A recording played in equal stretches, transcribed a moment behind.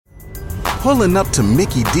Pulling up to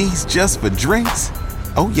Mickey D's just for drinks?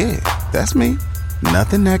 Oh yeah, that's me.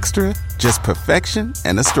 Nothing extra, just perfection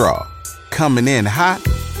and a straw. Coming in hot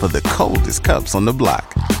for the coldest cups on the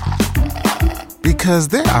block. Because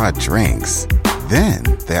there are drinks. Then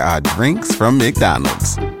there are drinks from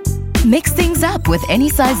McDonald's. Mix things up with any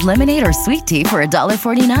size lemonade or sweet tea for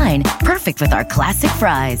 $1.49. Perfect with our classic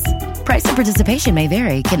fries. Price and participation may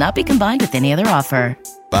vary. Cannot be combined with any other offer.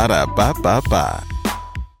 Ba-da-ba-ba-ba.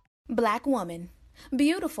 Black woman.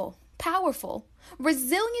 Beautiful, powerful,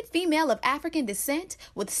 resilient female of African descent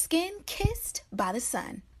with skin kissed by the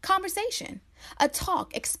sun. Conversation. A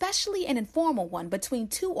talk, especially an informal one, between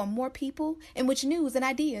two or more people in which news and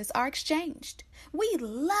ideas are exchanged. We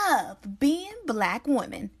love being Black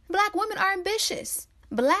women. Black women are ambitious.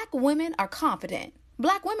 Black women are confident.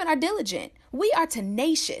 Black women are diligent. We are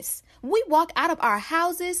tenacious. We walk out of our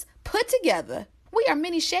houses put together. We are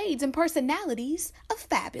many shades and personalities of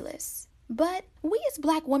fabulous. But we as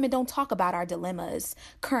Black women don't talk about our dilemmas,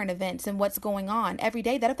 current events, and what's going on every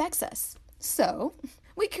day that affects us. So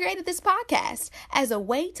we created this podcast as a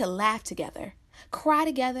way to laugh together, cry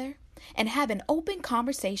together, and have an open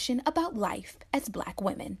conversation about life as Black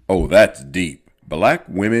women. Oh, that's deep. Black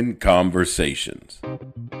Women Conversations.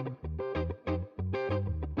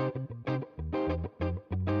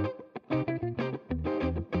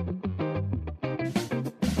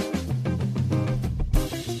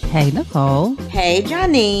 Hey, Nicole. Hey,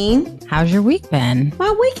 Janine. How's your week been?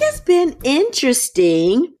 My week has been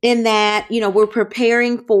interesting in that, we're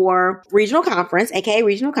preparing for regional conference, aka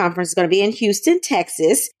regional conference is going to be in Houston,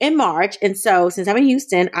 Texas in March. And so since I'm in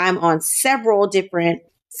Houston, I'm on several different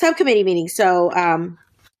subcommittee meetings. So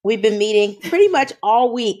we've been meeting pretty much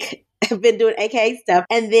all week. I've been doing AKA stuff.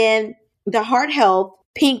 And then the Heart Health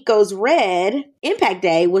Pink Goes Red Impact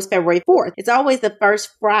Day was February 4th. It's always the first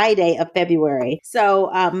Friday of February. So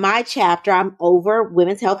my chapter, I'm over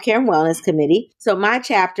Women's Healthcare and Wellness Committee. So my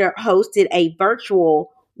chapter hosted a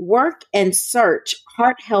virtual Work and Search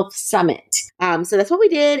Heart Health Summit. So that's what we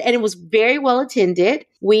did. And it was very well attended.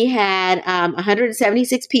 We had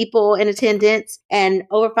 176 people in attendance and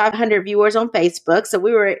over 500 viewers on Facebook. So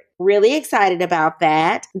we were really excited about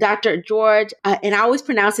that. Dr. George, and I always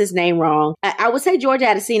pronounce his name wrong. I would say George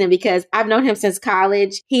Adesina because I've known him since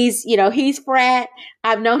college. He's frat.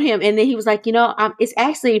 I've known him. And then he was like, it's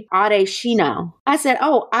actually Adeshino. I said,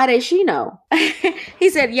 oh, Adeshino.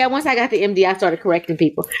 He said, yeah, once I got the MD, I started correcting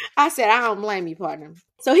people. I said, I don't blame you, partner.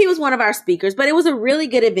 So he was one of our speakers, but it was a really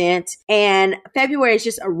good event. And February is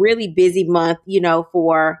just a really busy month,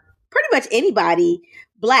 for pretty much anybody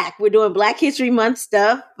Black. We're doing Black History Month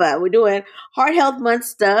stuff. We're doing Heart Health Month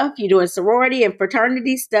stuff. You're doing sorority and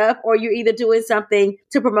fraternity stuff, or you're either doing something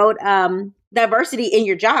to promote diversity in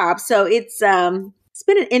your job. So it's been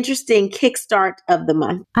an interesting kickstart of the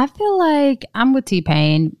month. I feel like I'm with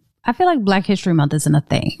T-Pain. I feel like Black History Month isn't a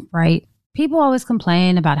thing, right? People always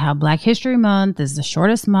complain about how Black History Month is the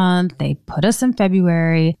shortest month. They put us in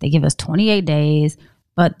February. They give us 28 days.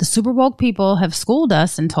 But the super woke people have schooled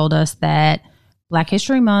us and told us that Black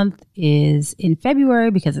History Month is in February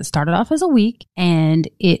because it started off as a week. And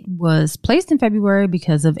it was placed in February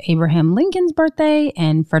because of Abraham Lincoln's birthday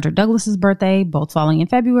and Frederick Douglass's birthday, both falling in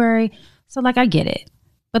February. So I get it.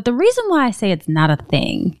 But the reason why I say it's not a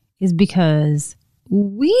thing is because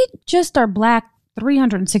we just are Black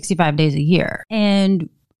 365 days a year, and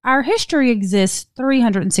our history exists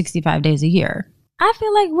 365 days a year. I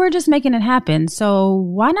feel like we're just making it happen. So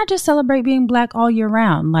why not just celebrate being Black all year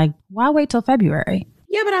round? Why wait till February?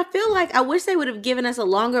 Yeah, but I feel like I wish they would have given us a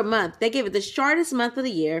longer month. They gave it the shortest month of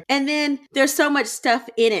the year. And then there's so much stuff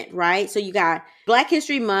in it, right? So you got Black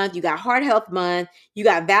History Month, you got Heart Health Month, you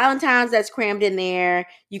got Valentine's that's crammed in there,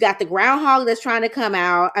 you got the groundhog that's trying to come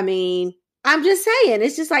out. I mean, I'm just saying,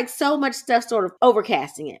 it's just so much stuff sort of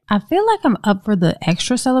overcasting it. I feel like I'm up for the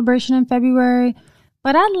extra celebration in February,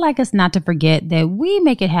 but I'd like us not to forget that we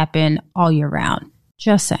make it happen all year round.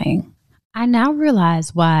 Just saying. I now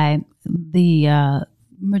realize why the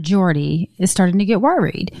majority is starting to get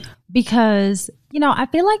worried because, I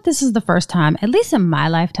feel like this is the first time, at least in my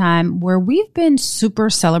lifetime, where we've been super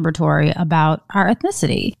celebratory about our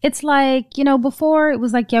ethnicity. It's before it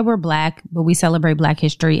was yeah, we're Black, but we celebrate Black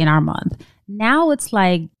history in our month. Now it's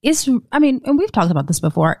and we've talked about this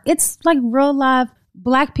before. It's real life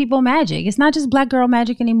Black people magic. It's not just Black girl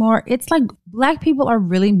magic anymore. It's Black people are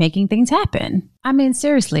really making things happen. I mean,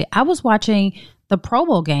 seriously, I was watching the Pro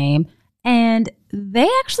Bowl game and they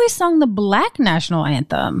actually sung the Black national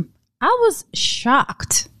anthem. I was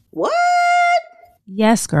shocked. What?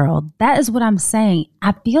 Yes, girl. That is what I'm saying.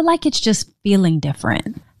 I feel like it's just feeling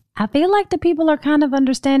different. I feel like the people are kind of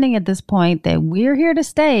understanding at this point that we're here to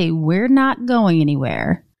stay. We're not going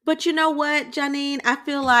anywhere. But you know what, Janine? I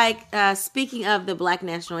feel like, speaking of the Black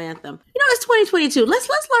National Anthem, it's 2022. Let's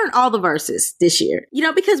learn all the verses this year,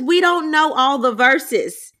 because we don't know all the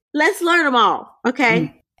verses. Let's learn them all,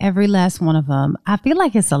 okay? Every last one of them. I feel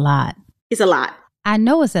like it's a lot. It's a lot. I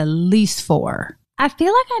know it's at least 4. I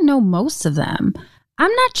feel like I know most of them.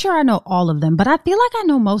 I'm not sure I know all of them, but I feel like I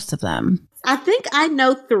know most of them. I think I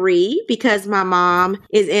know 3 because my mom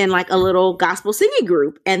is in like a little gospel singing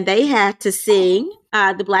group and they had to sing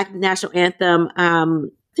the Black National Anthem.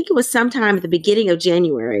 I think it was sometime at the beginning of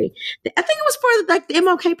January. I think it was for like the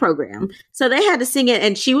MLK program. So they had to sing it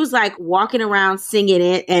and she was like walking around singing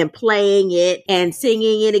it and playing it and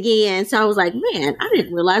singing it again. So I was like, man, I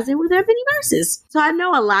didn't realize there were that many verses. So I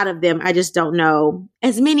know a lot of them. I just don't know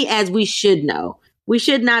as many as we should know. We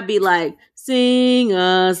should not be like, sing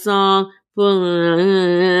a song.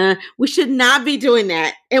 We should not be doing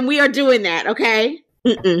that. And we are doing that, okay?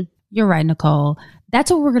 You're right, Nicole. That's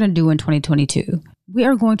what we're going to do in 2022. We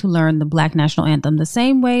are going to learn the Black National Anthem the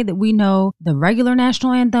same way that we know the regular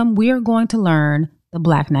national anthem. We are going to learn the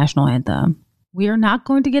Black National Anthem. We are not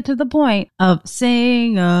going to get to the point of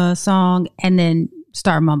sing a song and then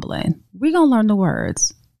start mumbling. We're going to learn the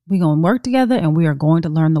words. We're going to work together and we are going to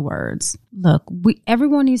learn the words. Look,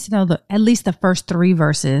 everyone needs to know at least the first 3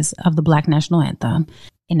 verses of the Black National Anthem.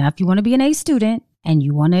 And now if you want to be an A student and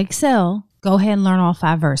you want to excel, go ahead and learn all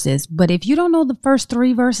 5 verses. But if you don't know the first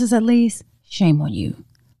 3 verses at least, shame on you.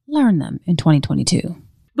 Learn them in 2022.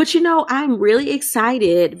 But I'm really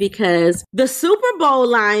excited because the Super Bowl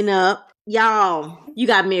lineup, y'all, you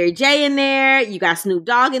got Mary J in there, you got Snoop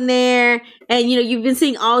Dogg in there, and you've been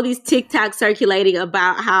seeing all these TikToks circulating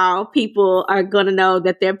about how people are going to know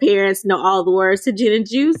that their parents know all the words to Gin and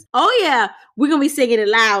Juice. Oh yeah, we're going to be singing it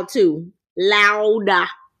loud too. Loud.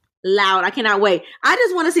 I cannot wait. I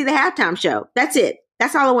just want to see the halftime show. That's it.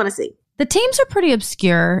 That's all I want to see. The teams are pretty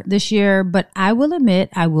obscure this year, but I will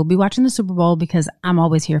admit I will be watching the Super Bowl because I'm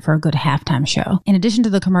always here for a good halftime show. In addition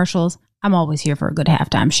to the commercials, I'm always here for a good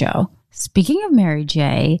halftime show. Speaking of Mary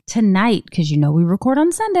J, tonight, because we record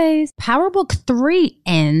on Sundays, Power Book 3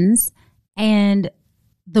 ends and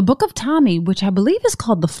the Book of Tommy, which I believe is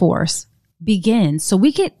called The Force, begins. So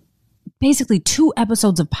we get basically 2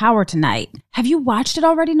 episodes of Power tonight. Have you watched it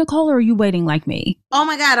already, Nicole, or are you waiting like me? Oh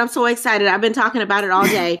my God, I'm so excited. I've been talking about it all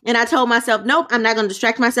day. And I told myself, nope, I'm not going to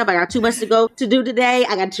distract myself. I got too much to do today.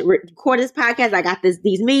 I got to record this podcast. I got these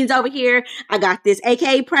meetings over here. I got this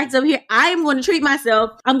AKA practice over here. I am going to treat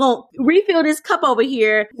myself. I'm going to refill this cup over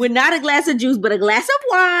here with not a glass of juice, but a glass of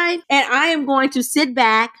wine. And I am going to sit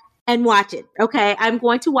back and watch it. Okay, I'm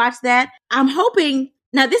going to watch that. I'm hoping.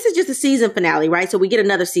 Now, this is just a season finale, right? So we get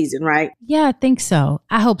another season, right? Yeah, I think so.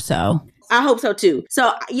 I hope so. I hope so too.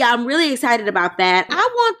 So yeah, I'm really excited about that. I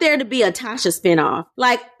want there to be a Tasha spinoff.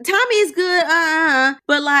 Like Tommy is good,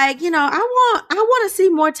 but like, I want to see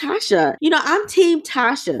more Tasha. I'm team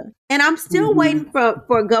Tasha. And I'm still waiting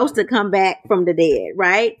for Ghost to come back from the dead,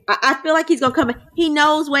 right? I feel like he's gonna come back. He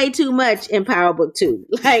knows way too much in Power Book 2.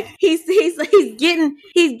 Like he's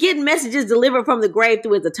getting messages delivered from the grave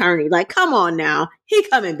through his attorney. Like, come on now. He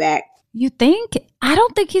coming back. You think? I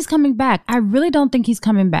don't think he's coming back. I really don't think he's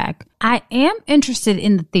coming back. I am interested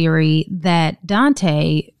in the theory that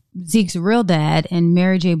Dante, Zeke's real dad, and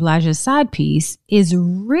Mary J. Blige's side piece is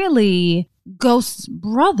really Ghost's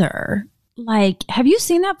brother. Like, have you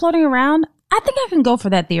seen that floating around? I think I can go for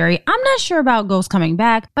that theory. I'm not sure about Ghost coming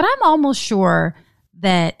back, but I'm almost sure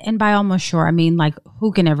that, and by almost sure, I mean, like,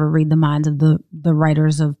 who can ever read the minds of the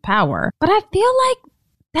writers of Power? But I feel like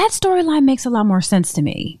that storyline makes a lot more sense to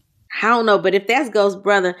me. I don't know, but if that's Ghost's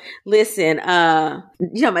brother, listen, about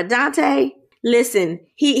Dante, listen,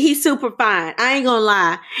 he's super fine. I ain't gonna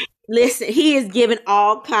lie. Listen, he is giving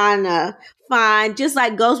all kind of fine, just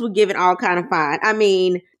like Ghost was giving all kind of fine. I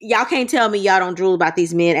mean, y'all can't tell me y'all don't drool about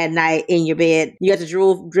these men at night in your bed. You got the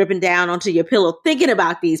drool dripping down onto your pillow, thinking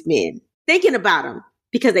about these men, thinking about them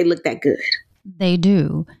because they look that good. They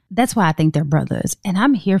do. That's why I think they're brothers, and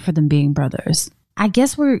I'm here for them being brothers. I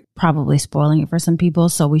guess we're probably spoiling it for some people,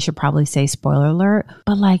 so we should probably say spoiler alert.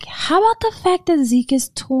 But like, how about the fact that Zeke is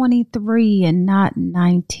 23 and not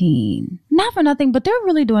 19? Not for nothing, but they're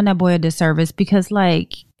really doing that boy a disservice because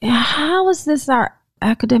like, how is this our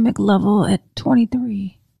academic level at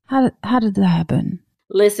 23? How did that happen?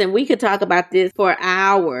 Listen, we could talk about this for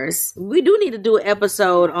hours. We do need to do an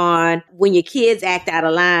episode on when your kids act out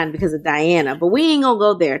of line because of Diana, but we ain't gonna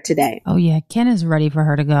go there today. Oh yeah, Ken is ready for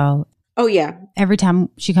her to go. Oh, yeah. Every time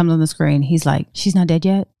she comes on the screen, he's like, she's not dead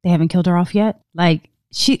yet. They haven't killed her off yet. Like,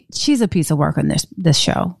 she's a piece of work on this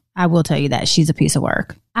show. I will tell you that she's a piece of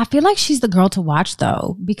work. I feel like she's the girl to watch,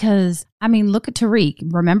 though, because, I mean, look at Tariq.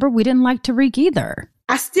 Remember, we didn't like Tariq either.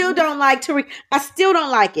 I still don't like Tariq. I still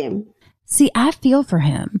don't like him. See, I feel for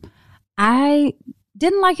him. I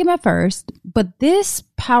didn't like him at first, but this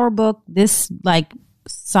power book, this like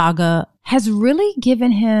saga has really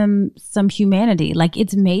given him some humanity. Like,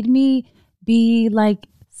 it's made me be like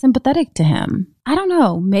sympathetic to him. I don't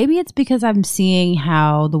know. Maybe it's because I'm seeing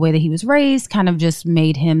how the way that he was raised kind of just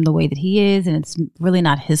made him the way that he is. And it's really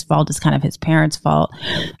not his fault. It's kind of his parents' fault.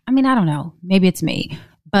 I mean, I don't know. Maybe it's me.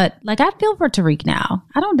 But like, I feel for Tariq now.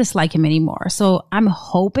 I don't dislike him anymore. So I'm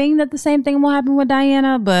hoping that the same thing will happen with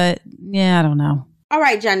Diana. But yeah, I don't know. All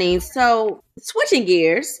right, Janine. So switching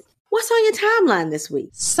gears, what's on your timeline this week?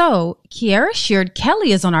 So Kierra Sheard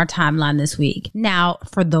Kelly is on our timeline this week. Now,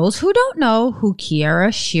 for those who don't know who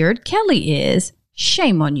Kierra Sheard Kelly is,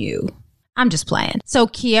 shame on you. I'm just playing. So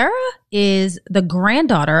Kierra is the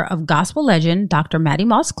granddaughter of gospel legend Dr. Mattie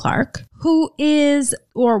Moss Clark, who is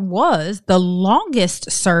or was the longest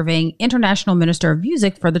serving international minister of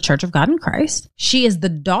music for the Church of God in Christ. She is the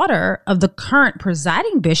daughter of the current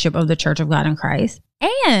presiding bishop of the Church of God in Christ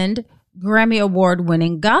and Grammy Award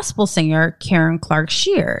winning gospel singer Karen Clark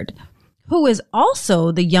Sheard, who is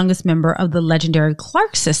also the youngest member of the legendary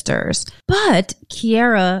Clark sisters. But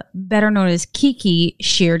Kierra, better known as Kiki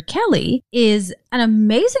Sheard Kelly, is an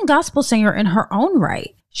amazing gospel singer in her own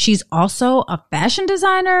right. She's also a fashion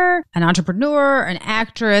designer, an entrepreneur, an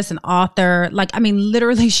actress, an author. Like, I mean,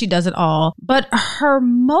 literally she does it all. But her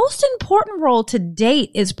most important role to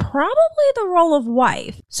date is probably the role of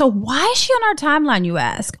wife. So why is she on our timeline, you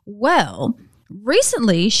ask? Well,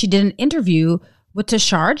 recently she did an interview with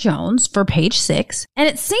Tashara Jones for Page Six. And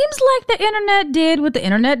it seems like the internet did what the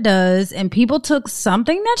internet does, and people took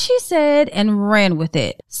something that she said and ran with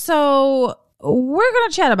it. So we're going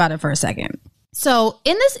to chat about it for a second. So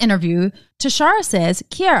in this interview, Tashara says,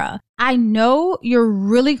 Kierra, I know you're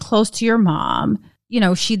really close to your mom. You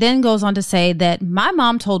know, she then goes on to say that my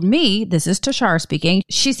mom told me, this is Tashara speaking,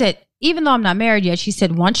 she said, even though I'm not married yet, she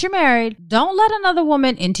said, once you're married, don't let another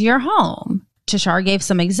woman into your home. Tashara gave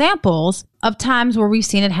some examples of times where we've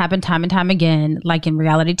seen it happen time and time again, like in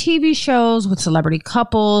reality TV shows with celebrity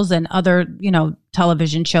couples and other,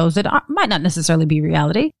 television shows that might not necessarily be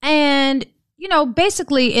reality. And,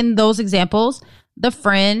 basically in those examples, the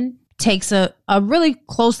friend takes a really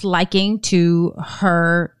close liking to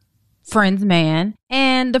her friend's man,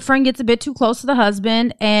 and the friend gets a bit too close to the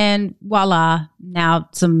husband, and voila, now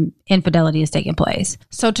some infidelity is taking place.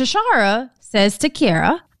 So Tashara says to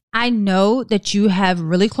Kierra, I know that you have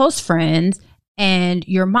really close friends and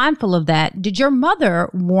you're mindful of that. Did your mother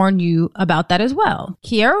warn you about that as well?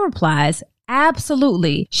 Kierra replies,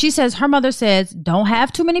 absolutely. She says her mother says, don't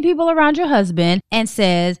have too many people around your husband, and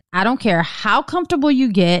says, I don't care how comfortable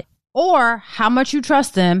you get or how much you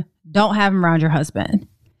trust them, don't have him around your husband.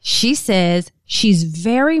 She says she's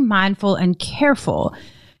very mindful and careful.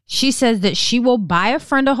 She says that she will buy a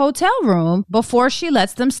friend a hotel room before she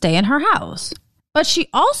lets them stay in her house. But she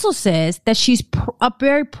also says that she's a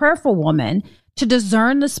very prayerful woman to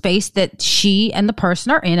discern the space that she and the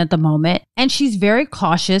person are in at the moment. And she's very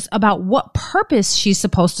cautious about what purpose she's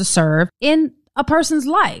supposed to serve in a person's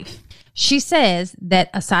life. She says that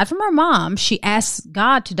aside from her mom, she asks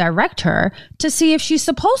God to direct her to see if she's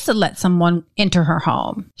supposed to let someone enter her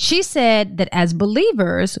home. She said that as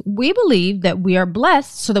believers, we believe that we are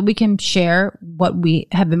blessed so that we can share what we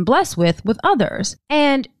have been blessed with others.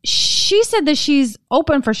 And she said that she's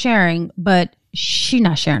open for sharing, but she's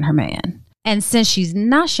not sharing her man. And since she's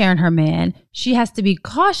not sharing her man, she has to be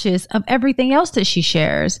cautious of everything else that she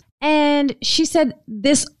shares. And she said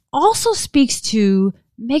this also speaks to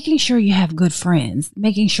making sure you have good friends,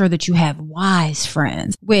 making sure that you have wise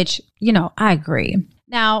friends, which, I agree.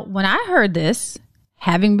 Now, when I heard this,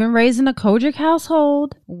 having been raised in a Kojic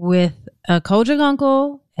household with a Kojic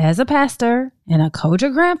uncle as a pastor and a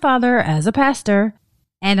Kojic grandfather as a pastor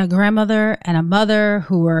and a grandmother and a mother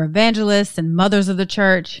who were evangelists and mothers of the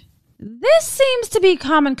church, this seems to be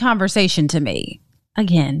common conversation to me.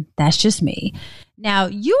 Again, that's just me. Now,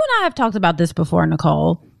 you and I have talked about this before,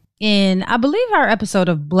 Nicole, in, I believe, our episode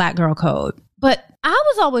of Black Girl Code. But I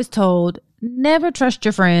was always told, never trust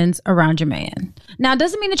your friends around your man. Now, it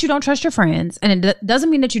doesn't mean that you don't trust your friends, and it doesn't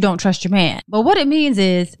mean that you don't trust your man. But what it means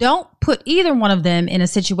is don't put either one of them in a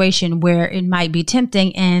situation where it might be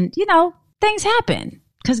tempting and, things happen.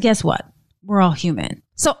 Because guess what? We're all human.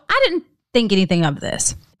 So I didn't think anything of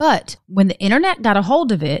this. But when the internet got a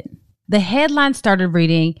hold of it, the headline started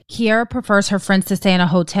reading, Kierra prefers her friends to stay in a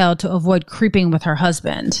hotel to avoid creeping with her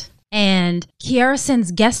husband. And Kierra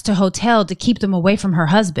sends guests to hotel to keep them away from her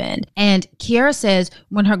husband. And Kierra says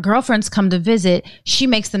when her girlfriends come to visit, she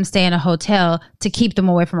makes them stay in a hotel to keep them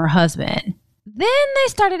away from her husband. Then they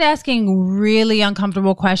started asking really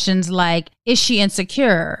uncomfortable questions like, is she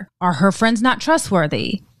insecure? Are her friends not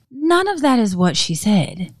trustworthy? None of that is what she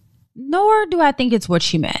said, nor do I think it's what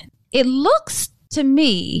she meant. It looks to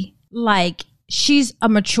me like she's a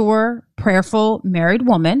mature, prayerful, married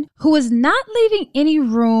woman who is not leaving any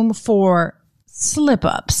room for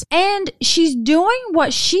slip-ups. And she's doing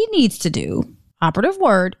what she needs to do, operative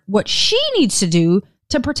word, what she needs to do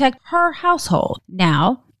to protect her household.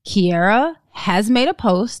 Now, Kierra has made a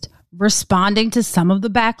post responding to some of the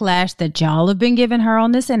backlash that y'all have been giving her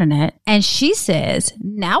on this internet. And she says,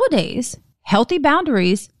 nowadays, healthy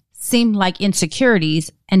boundaries seem like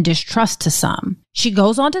insecurities and distrust to some. She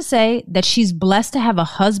goes on to say that she's blessed to have a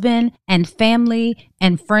husband and family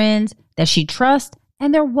and friends that she trusts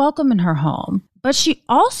and they're welcome in her home. But she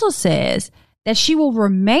also says that she will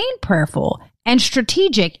remain prayerful and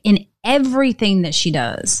strategic in everything that she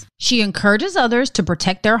does. She encourages others to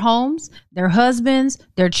protect their homes, their husbands,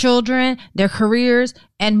 their children, their careers,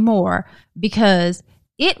 and more because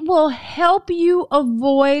it will help you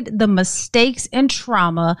avoid the mistakes and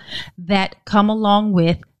trauma that come along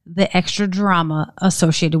with the extra drama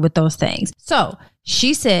associated with those things. So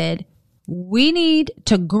she said, we need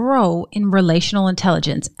to grow in relational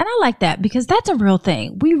intelligence. And I like that because that's a real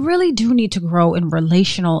thing. We really do need to grow in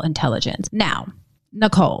relational intelligence. Now,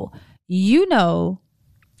 Nicole, you know,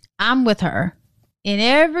 I'm with her in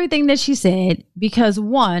everything that she said because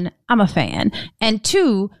one, I'm a fan. And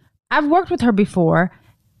two, I've worked with her before.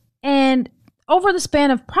 And over the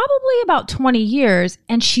span of probably about 20 years,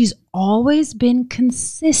 and she's always been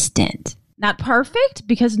consistent. Not perfect,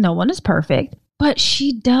 because no one is perfect, but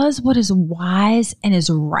she does what is wise and is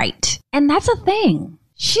right. And that's a thing.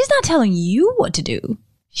 She's not telling you what to do.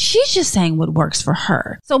 She's just saying what works for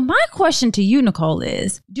her. So my question to you, Nicole,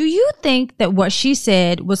 is, do you think that what she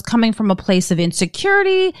said was coming from a place of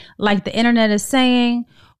insecurity, like the internet is saying,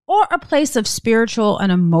 or a place of spiritual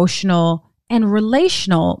and emotional and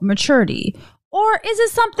relational maturity? Or is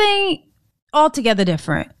it something altogether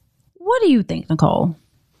different? What do you think, Nicole?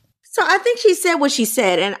 So I think she said what she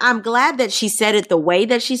said, and I'm glad that she said it the way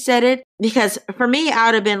that she said it, because for me, I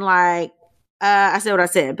would have been like, I said what I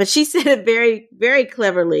said, but she said it very, very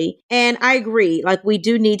cleverly. And I agree. Like, we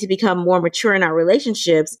do need to become more mature in our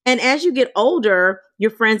relationships. And as you get older,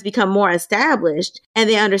 your friends become more established and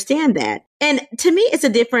they understand that. And to me, it's a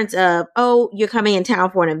difference of, oh, you're coming in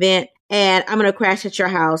town for an event and I'm going to crash at your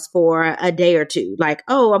house for a day or two. Like,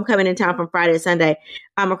 oh, I'm coming in town from Friday to Sunday.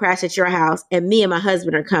 I'm going to crash at your house and me and my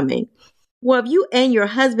husband are coming. Well, if you and your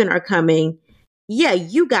husband are coming, yeah,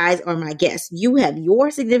 you guys are my guests. You have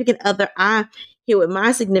your significant other. I'm here with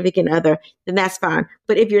my significant other. Then that's fine.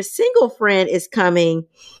 But if your single friend is coming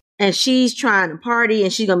and she's trying to party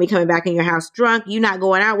and she's going to be coming back in your house drunk, you're not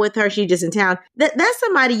going out with her. She's just in town. That's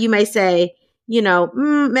somebody you may say, you know,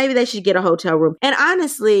 maybe they should get a hotel room. And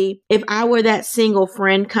honestly, if I were that single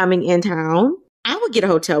friend coming in town, I would get a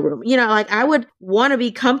hotel room. You know, like I would want to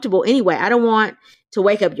be comfortable anyway. I don't want to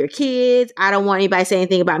wake up your kids. I don't want anybody saying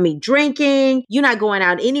anything about me drinking. You're not going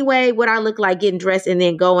out anyway. What I look like getting dressed and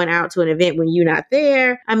then going out to an event when you're not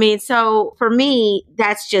there. I mean, so for me,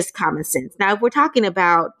 that's just common sense. Now, if we're talking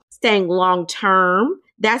about staying long term,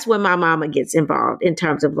 that's when my mama gets involved in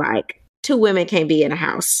terms of like, two women can't be in a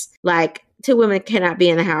house. Like, two women cannot be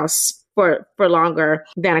in a house for longer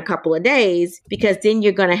than a couple of days, because then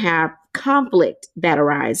you're going to have conflict that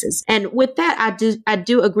arises. And with that, I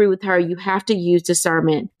do agree with her. You have to use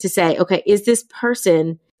discernment to say, okay, is this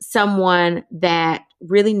person someone that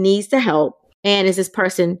really needs the help? And is this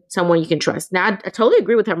person someone you can trust? Now, I totally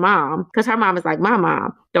agree with her mom, because her mom is like my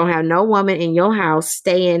mom. Don't have no woman in your house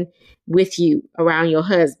staying with you around your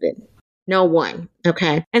husband. No one.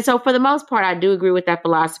 Okay. And so for the most part, I do agree with that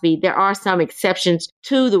philosophy. There are some exceptions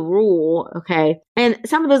to the rule. Okay. And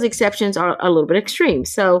some of those exceptions are a little bit extreme.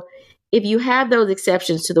 So if you have those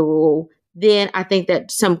exceptions to the rule, then I think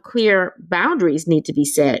that some clear boundaries need to be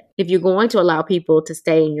set. If you're going to allow people to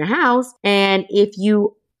stay in your house, and if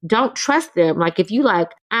you don't trust them, like if you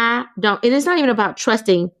like, I don't, and it's not even about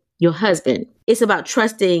trusting your husband. It's about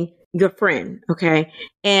trusting your friend. Okay.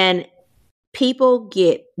 And people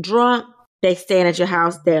get drunk. They stand at your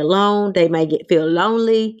house. They're alone. They may feel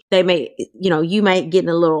lonely. They may, you may get in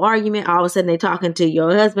a little argument. All of a sudden they're talking to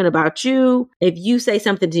your husband about you. If you say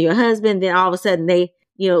something to your husband, then all of a sudden they,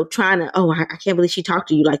 trying to, oh, I can't believe she talked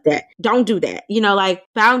to you like that. Don't do that. Like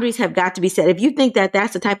boundaries have got to be set. If you think that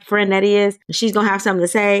that's the type of friend that is, she's going to have something to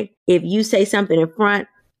say. If you say something in front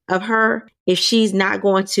of her if she's not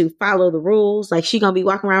going to follow the rules, like she's going to be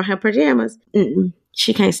walking around in her pajamas,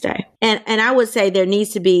 she can't stay. And I would say there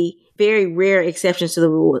needs to be very rare exceptions to the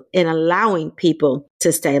rule in allowing people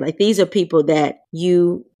to stay. Like these are people that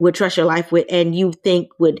you would trust your life with and you think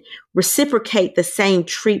would reciprocate the same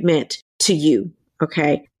treatment to you.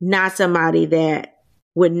 Okay. Not somebody that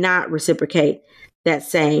would not reciprocate that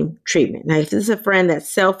same treatment. Now, if this is a friend that's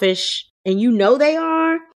selfish and you know they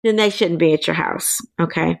are, then they shouldn't be at your house.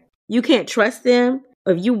 Okay. You can't trust them.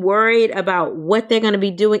 If you're worried about what they're going to be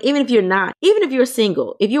doing, even if you're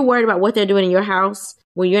single, if you're worried about what they're doing in your house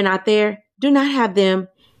when you're not there, do not have them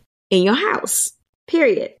in your house,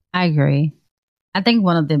 period. I agree. I think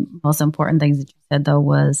one of the most important things that you said, though,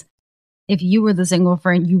 was if you were the single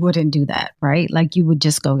friend, you wouldn't do that, right? Like you would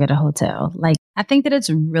just go get a hotel. Like I think that it's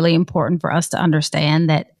really important for us to understand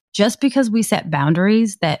that just because we set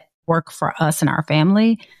boundaries that work for us and our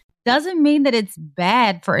family doesn't mean that it's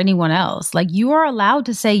bad for anyone else. Like you are allowed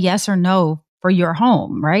to say yes or no for your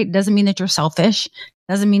home, right? Doesn't mean that you're selfish.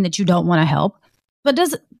 Doesn't mean that you don't want to help.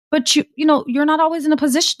 But you're not always in a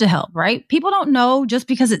position to help, right? People don't know just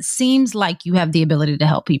because it seems like you have the ability to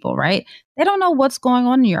help people, right? They don't know what's going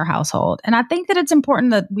on in your household. And I think that it's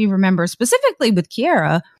important that we remember specifically with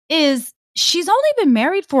Kierra is she's only been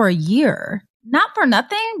married for a year, not for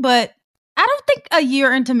nothing, but I don't think a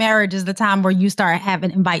year into marriage is the time where you start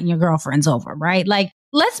inviting your girlfriends over, right? Like,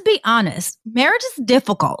 let's be honest. Marriage is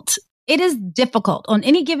difficult. It is difficult. On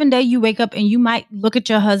any given day, you wake up and you might look at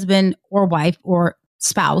your husband or wife or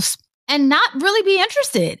spouse and not really be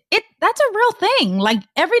interested. That's a real thing. Like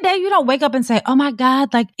every day you don't wake up and say, oh my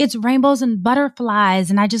God, like it's rainbows and butterflies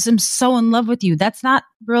and I just am so in love with you. That's not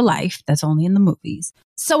real life. That's only in the movies.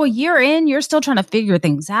 So a year in, you're still trying to figure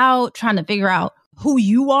things out, trying to figure out who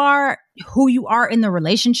you are in the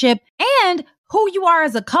relationship and who you are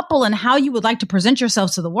as a couple and how you would like to present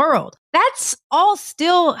yourselves to the world. That's all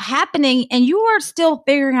still happening. And you are still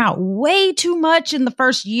figuring out way too much in the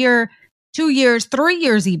first year, 2 years, 3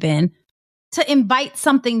 years even, to invite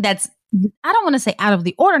something that's, I don't want to say out of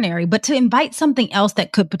the ordinary, but to invite something else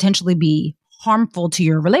that could potentially be harmful to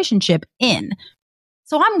your relationship in.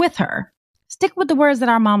 So I'm with her. Stick with the words that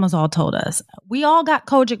our mamas all told us. We all got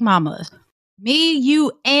Kojic mamas. Me,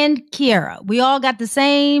 you, and Kierra. We all got the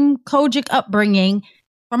same Kojic upbringing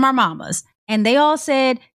from our mamas. And they all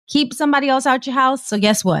said, keep somebody else out your house. So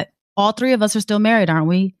guess what? All three of us are still married, aren't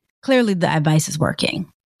we? Clearly the advice is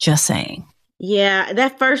working. Just saying. Yeah,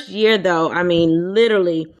 that first year though, I mean,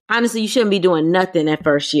 literally, honestly, you shouldn't be doing nothing that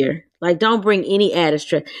first year. Like, don't bring any added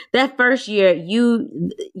stress. That first year, you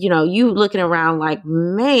looking around like,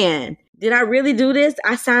 man, did I really do this?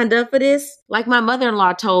 I signed up for this. Like my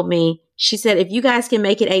mother-in-law told me, she said, if you guys can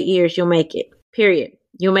make it 8 years, you'll make it. Period.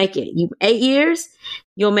 You'll make it. 8 years,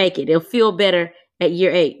 you'll make it. It'll feel better at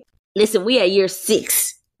year 8. Listen, we at year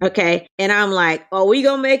 6. Okay. And I'm like, oh, we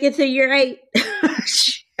gonna make it to year 8?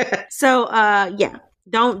 So, yeah,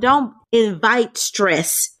 don't invite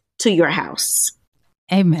stress to your house.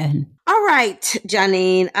 Amen. All right,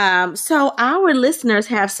 Janine. So our listeners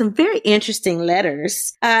have some very interesting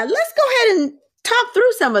letters. Let's go ahead and talk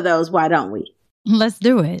through some of those. Why don't we? Let's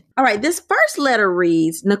do it. All right. This first letter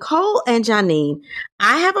reads, Nicole and Janine,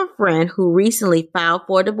 I have a friend who recently filed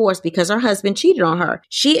for a divorce because her husband cheated on her.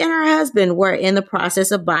 She and her husband were in the process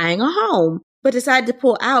of buying a home, but decided to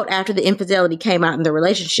pull out after the infidelity came out in the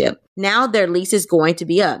relationship. Now their lease is going to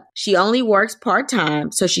be up. She only works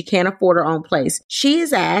part-time, so she can't afford her own place. She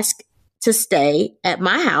is asked to stay at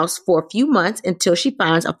my house for a few months until she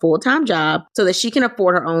finds a full-time job so that she can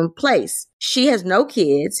afford her own place. She has no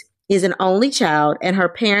kids, is an only child, and her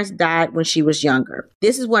parents died when she was younger.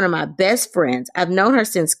 This is one of my best friends. I've known her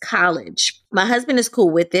since college. My husband is cool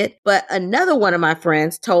with it, but another one of my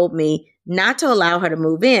friends told me not to allow her to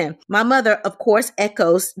move in. My mother, of course,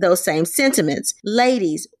 echoes those same sentiments.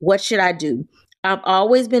 Ladies, what should I do? I've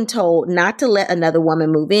always been told not to let another woman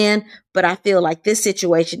move in, but I feel like this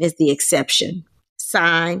situation is the exception.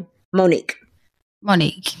 Sign, Monique.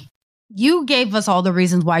 Monique, you gave us all the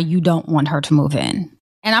reasons why you don't want her to move in.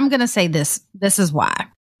 And I'm going to say this. This is why.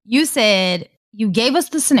 You said you gave us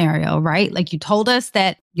the scenario, right? Like you told us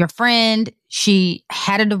that your friend, she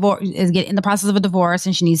had a divorce, is in the process of a divorce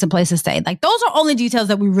and she needs a place to stay. Like those are only details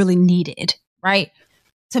that we really needed, right?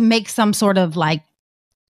 To make some sort of like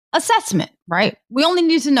assessment, right? We only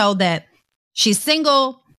need to know that she's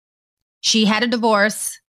single, she had a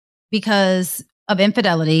divorce because of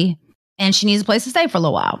infidelity, and she needs a place to stay for a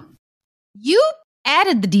little while. You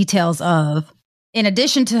added the details of, in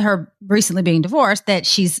addition to her recently being divorced, that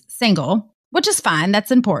she's single, which is fine.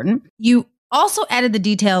 That's important. You also added the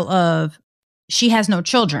detail of she has no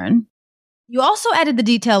children. You also added the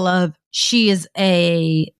detail of she is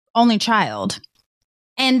a only child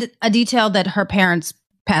and a detail that her parents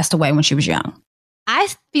passed away when she was young. I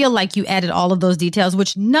feel like you added all of those details,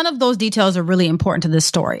 which none of those details are really important to this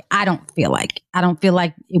story. I don't feel like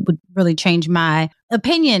it would really change my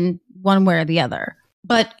opinion one way or the other.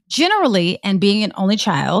 But generally, and being an only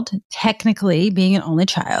child, technically being an only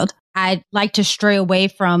child, I'd like to stray away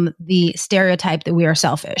from the stereotype that we are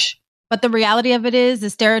selfish. But the reality of it is the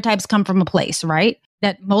stereotypes come from a place, right?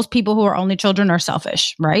 That most people who are only children are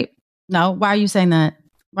selfish, right? No? Why are you saying that?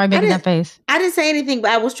 Why are you making that face? I didn't say anything,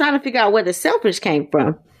 but I was trying to figure out where the selfish came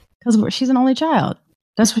from. Because she's an only child.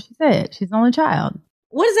 That's what she said. She's an only child.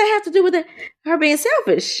 What does that have to do with her being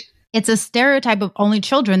selfish? It's a stereotype of only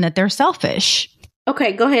children that they're selfish.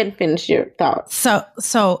 Okay, go ahead and finish your thoughts.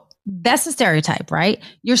 So that's a stereotype, right?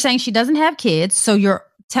 You're saying she doesn't have kids. So you're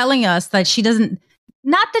telling us that she doesn't,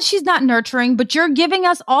 not that she's not nurturing, but you're giving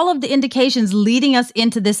us all of the indications leading us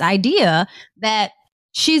into this idea that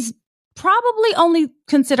she's probably only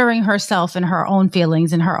considering herself and her own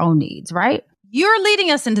feelings and her own needs, right? You're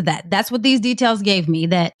leading us into that. That's what these details gave me,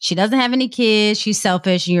 that she doesn't have any kids. She's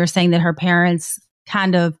selfish. And you're saying that her parents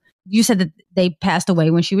you said that they passed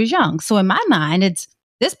away when she was young. So in my mind, it's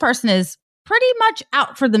this person is pretty much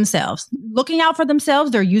out for themselves, looking out for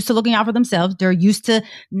themselves. They're used to looking out for themselves. They're used to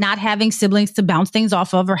not having siblings to bounce things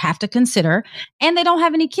off of or have to consider. And they don't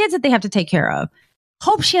have any kids that they have to take care of.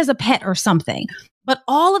 Hope she has a pet or something. But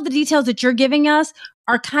all of the details that you're giving us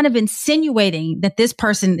are kind of insinuating that this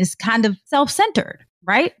person is kind of self-centered,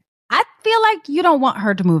 right? I feel like you don't want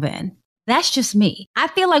her to move in. That's just me. I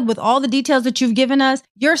feel like with all the details that you've given us,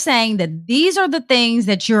 you're saying that these are the things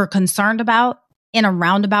that you're concerned about in a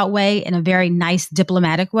roundabout way, in a very nice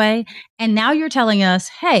diplomatic way. And now you're telling us,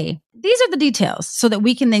 hey, these are the details so that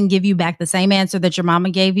we can then give you back the same answer that your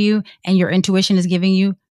mama gave you and your intuition is giving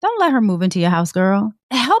you. Don't let her move into your house, girl.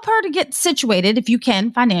 Help her to get situated if you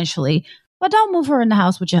can financially, but don't move her in the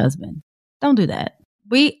house with your husband. Don't do that.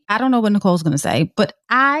 I don't know what Nicole's going to say, but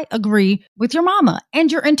I agree with your mama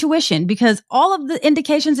and your intuition, because all of the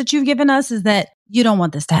indications that you've given us is that you don't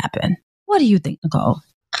want this to happen. What do you think, Nicole?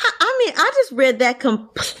 I mean, I just read that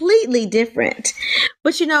completely different.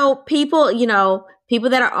 But, people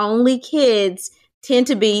that are only kids tend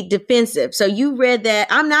to be defensive. So you read that.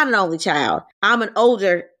 I'm not an only child. I'm an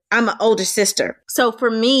older sister. So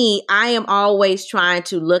for me, I am always trying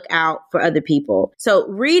to look out for other people. So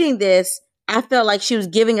reading this, I felt like she was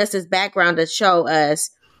giving us this background to show us,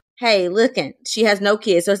 hey, looking, she has no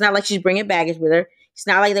kids. So it's not like she's bringing baggage with her. It's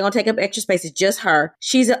not like they're going to take up extra space. It's just her.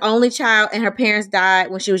 She's an only child and her parents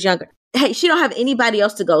died when she was younger. Hey, she don't have anybody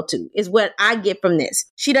else to go to is what I get from this.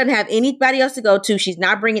 She doesn't have anybody else to go to. She's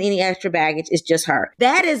not bringing any extra baggage. It's just her.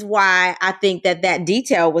 That is why I think that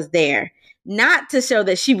detail was there. Not to show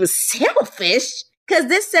that she was selfish, because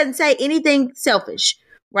this doesn't say anything selfish,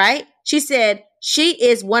 right? She said, she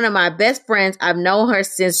is one of my best friends. I've known her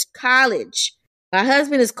since college. My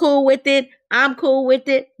husband is cool with it. I'm cool with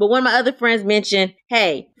it. But one of my other friends mentioned,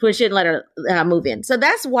 hey, we shouldn't let her move in. So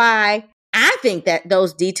that's why I think that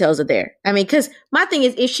those details are there. I mean, because my thing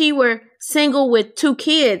is, if she were single with 2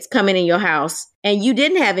 kids coming in your house and you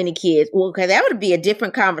didn't have any kids, well, okay, that would be a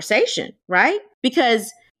different conversation, right?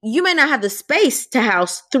 Because you may not have the space to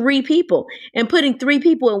house 3 people, and putting 3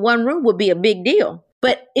 people in one room would be a big deal.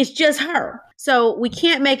 But it's just her. So we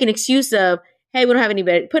can't make an excuse of, hey, we don't have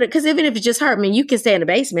anybody. Because even if it's just her, I mean, you can stay in the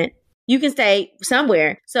basement. You can stay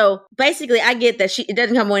somewhere. So basically, I get that it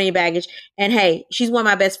doesn't come with any baggage. And hey, she's one of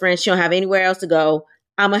my best friends. She don't have anywhere else to go.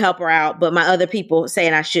 I'm going to help her out. But my other people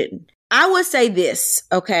saying I shouldn't. I would say this,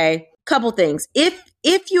 okay? Couple things. If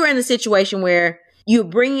you're in a situation where you're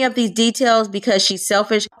bringing up these details because she's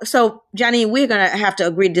selfish. So, Johnny, we're going to have to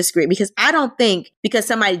agree to disagree, because I don't think because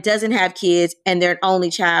somebody doesn't have kids and they're an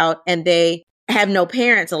only child and they have no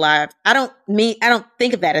parents alive, I don't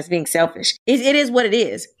think of that as being selfish. It is what it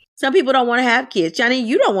is. Some people don't want to have kids. Johnny,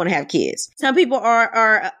 you don't want to have kids. Some people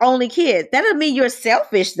are only kids. That doesn't mean you're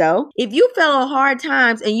selfish, though. If you fell on hard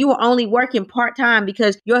times and you were only working part-time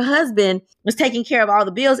because your husband was taking care of all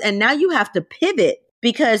the bills, and now you have to pivot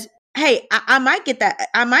because, hey, I might get that.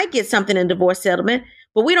 I might get something in divorce settlement,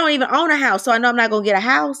 but we don't even own a house. So I know I'm not going to get a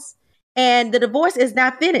house, and the divorce is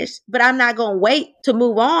not finished, but I'm not going to wait to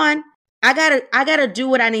move on. I gotta do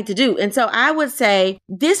what I need to do. And so I would say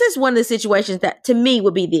this is one of the situations that to me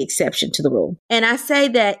would be the exception to the rule. And I say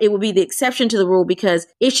that it would be the exception to the rule because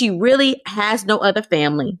if she really has no other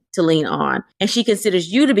family to lean on and she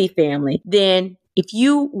considers you to be family, then if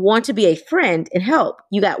you want to be a friend and help,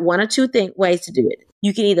 you got one or two ways to do it.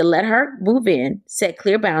 You can either let her move in, set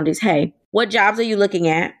clear boundaries. Hey, what jobs are you looking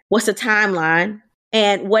at? What's the timeline?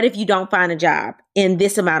 And what if you don't find a job in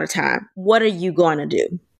this amount of time? What are you going to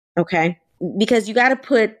do? Okay. Because you got to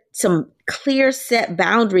put some clear set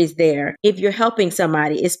boundaries there if you're helping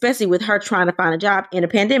somebody, especially with her trying to find a job in a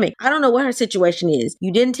pandemic. I don't know what her situation is.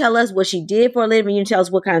 You didn't tell us what she did for a living. You didn't tell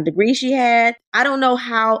us what kind of degree she had. I don't know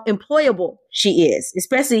how employable she is,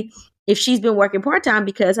 especially if she's been working part-time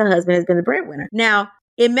because her husband has been the breadwinner. Now,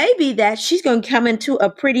 it may be that she's going to come into a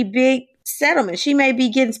pretty big settlement. She may be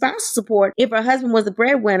getting spousal support if her husband was the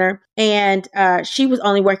breadwinner and she was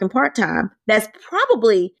only working part-time. That's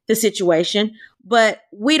probably the situation, but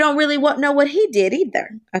we don't really know what he did either.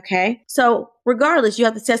 Okay. So regardless, you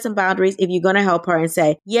have to set some boundaries if you're going to help her and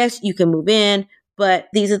say, yes, you can move in, but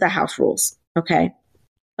these are the house rules. Okay.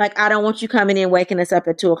 Like, I don't want you coming in, waking us up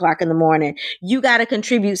at 2:00 in the morning. You got to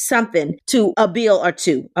contribute something to a bill or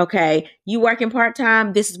two. Okay. You working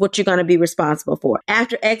part-time. This is what you're going to be responsible for.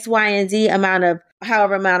 After X, Y, and Z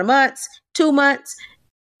however amount of months, 2 months.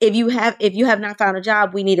 If you have not found a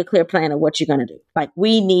job, we need a clear plan of what you're going to do. Like,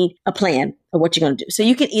 we need a plan of what you're going to do. So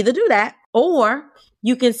you can either do that, or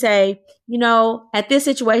you can say, at this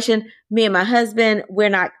situation, me and my husband, we're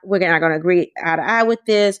not going to agree eye to eye with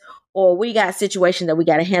this. Or we got a situation that we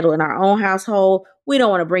got to handle in our own household. We don't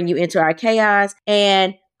want to bring you into our chaos.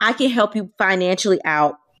 And I can help you financially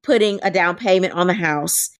out, putting a down payment on the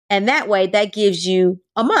house. And that way, that gives you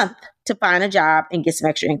a month to find a job and get some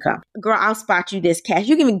extra income. Girl, I'll spot you this cash.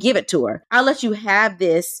 You can even give it to her. I'll let you have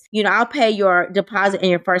this. I'll pay your deposit and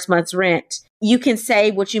your first month's rent. You can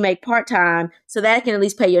save what you make part-time so that I can at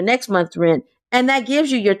least pay your next month's rent. And that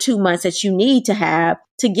gives you your 2 months that you need to have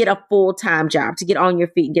to get a full-time job, to get on your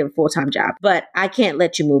feet and get a full-time job. But I can't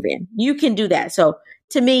let you move in. You can do that. So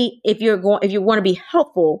to me, if you want to be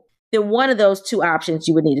helpful, then one of those two options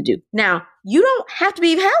you would need to do. Now, you don't have to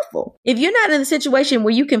be helpful. If you're not in a situation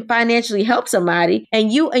where you can financially help somebody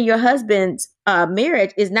and you and your husband's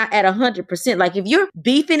marriage is not at 100%, like if you're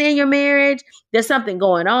beefing in your marriage, there's something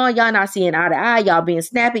going on, y'all not seeing eye to eye, y'all being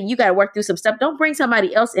snappy, you got to work through some stuff. Don't bring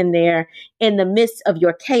somebody else in there in the midst of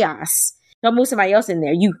your chaos. Don't move somebody else in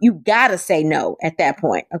there. You got to say no at that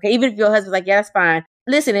point. Okay. Even if your husband's like, yeah, that's fine.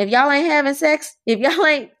 Listen, if y'all ain't having sex, if y'all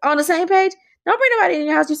ain't on the same page, don't bring nobody in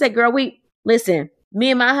your house. You say, girl, listen,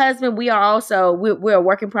 me and my husband, we're a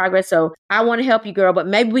work in progress. So I want to help you, girl, but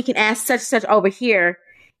maybe we can ask such and such over here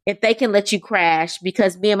if they can let you crash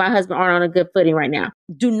because me and my husband aren't on a good footing right now.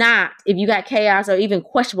 Do not, if you got chaos or even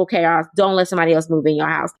questionable chaos, don't let somebody else move in your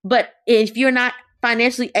house. But if you're not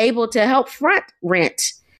financially able to help front rent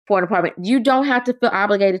for an apartment, you don't have to feel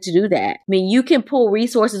obligated to do that. I mean, you can pull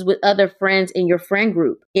resources with other friends in your friend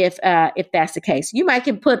group if that's the case. You might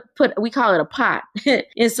can put we call it a pot.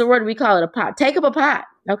 In sorority, we call it a pot. Take up a pot,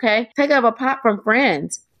 okay? Take up a pot from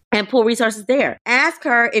friends and pull resources there. Ask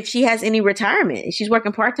her if she has any retirement. If she's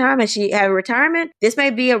working part-time and she has a retirement, this may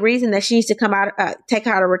be a reason that she needs to come out, take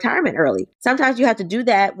out a retirement early. Sometimes you have to do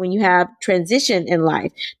that when you have transition in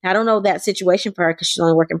life. Now, I don't know that situation for her because she's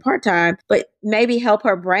only working part-time, but maybe help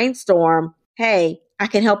her brainstorm, hey, I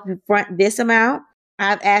can help you front this amount.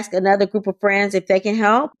 I've asked another group of friends if they can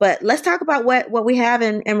help, but let's talk about what we have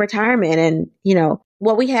in retirement and,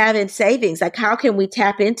 what we have in savings. Like, how can we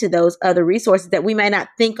tap into those other resources that we may not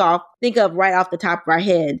think of right off the top of our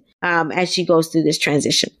head as she goes through this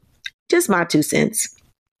transition? Just my 2 cents.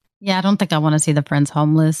 Yeah, I don't think I want to see the friends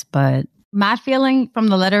homeless, but my feeling from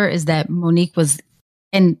the letter is that Monique was,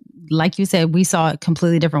 and like you said, we saw it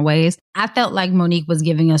completely different ways. I felt like Monique was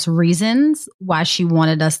giving us reasons why she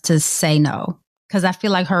wanted us to say no. Because I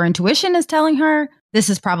feel like her intuition is telling her this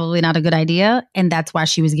is probably not a good idea. And that's why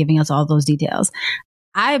she was giving us all those details.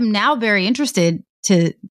 I am now very interested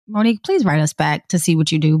to, Monique, please write us back to see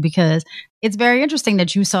what you do, because it's very interesting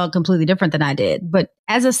that you saw it completely different than I did. But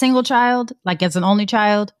as a single child, like as an only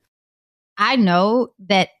child, I know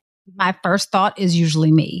that my first thought is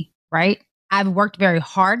usually me, right? I've worked very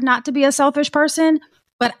hard not to be a selfish person,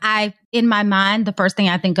 but in my mind, the first thing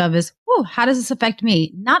I think of is, oh, how does this affect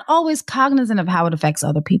me? Not always cognizant of how it affects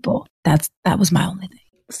other people. That was my only thing.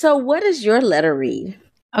 So what does your letter read?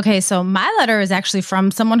 Okay, so my letter is actually from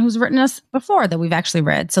someone who's written us before that we've actually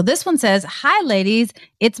read. So this one says, hi, ladies,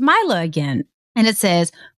 it's Myla again. And it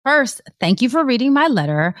says, first, thank you for reading my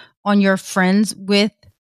letter on your Friends with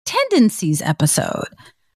Tendencies episode.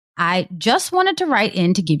 I just wanted to write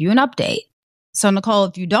in to give you an update. So Nicole,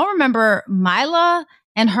 if you don't remember, Myla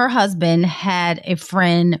and her husband had a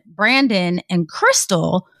friend, Brandon and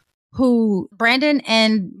Crystal, who Brandon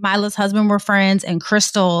and Myla's husband were friends, and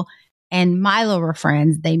Crystal and Myla were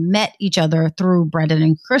friends. They met each other through Brandon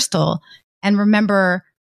and Crystal. And remember,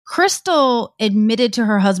 Crystal admitted to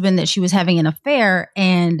her husband that she was having an affair,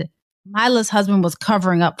 and Myla's husband was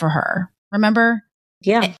covering up for her. Remember?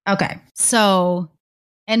 Yeah. Okay. So,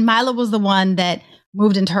 and Myla was the one that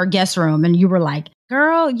moved into her guest room, and you were like,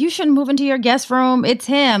 girl, you shouldn't move into your guest room. It's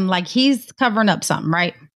him. Like, he's covering up something,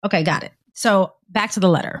 right? Okay, got it. So back to the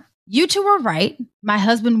letter. You two were right. My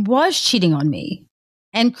husband was cheating on me.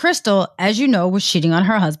 And Crystal, as you know, was cheating on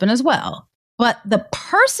her husband as well. But the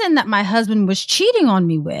person that my husband was cheating on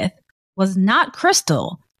me with was not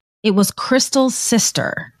Crystal. It was Crystal's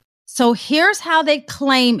sister. So here's how they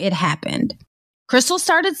claim it happened. Crystal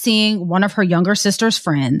started seeing one of her younger sister's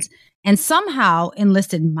friends and somehow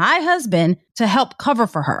enlisted my husband to help cover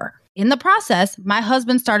for her. In the process, my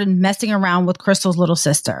husband started messing around with Crystal's little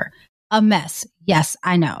sister. A mess. Yes,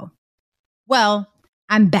 I know. Well,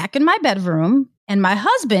 I'm back in my bedroom, and my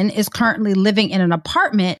husband is currently living in an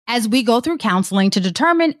apartment as we go through counseling to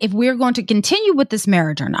determine if we're going to continue with this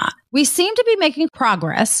marriage or not. We seem to be making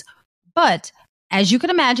progress, but as you can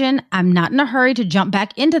imagine, I'm not in a hurry to jump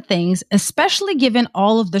back into things, especially given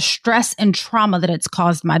all of the stress and trauma that it's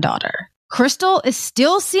caused my daughter. Crystal is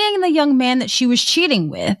still seeing the young man that she was cheating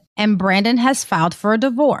with, and Brandon has filed for a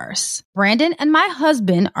divorce. Brandon and my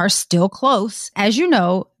husband are still close. As you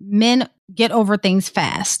know, men get over things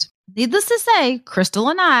fast. Needless to say, Crystal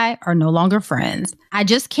and I are no longer friends. I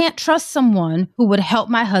just can't trust someone who would help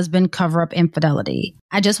my husband cover up infidelity.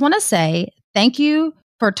 I just want to say thank you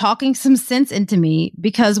for talking some sense into me,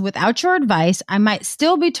 because without your advice, I might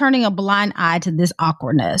still be turning a blind eye to this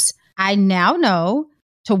awkwardness. I now know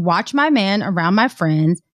to watch my man around my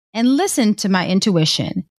friends and listen to my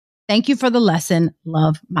intuition. Thank you for the lesson.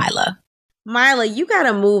 Love, Myla. Myla, you got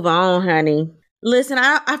to move on, honey. Listen,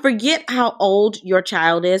 I forget how old your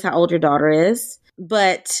child is, how old your daughter is,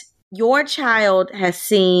 but your child has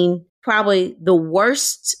seen probably the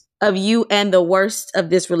worst of you and the worst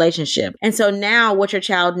of this relationship. And so now what your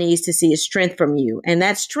child needs to see is strength from you. And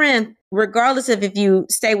that strength, regardless of if you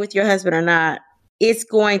stay with your husband or not, it's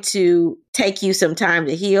going to take you some time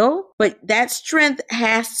to heal. But that strength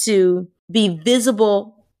has to be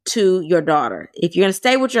visible to your daughter. If you're going to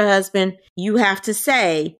stay with your husband, you have to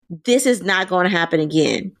say, this is not going to happen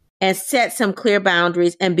again, and set some clear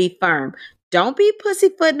boundaries and be firm. Don't be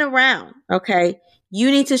pussyfooting around. Okay.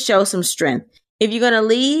 You need to show some strength. If you're going to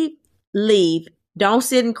leave, leave. Don't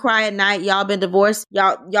sit and cry at night. Y'all been divorced.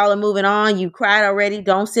 Y'all are moving on. You cried already.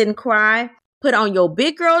 Don't sit and cry. Put on your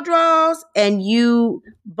big girl drawers and you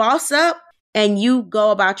boss up and you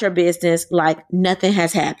go about your business like nothing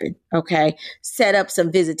has happened. Okay. Set up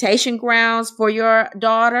some visitation grounds for your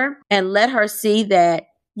daughter and let her see that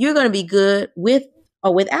you're going to be good with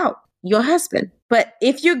or without your husband. But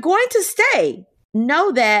if you're going to stay,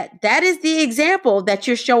 know that that is the example that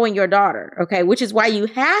you're showing your daughter, okay? Which is why you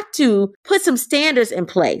have to put some standards in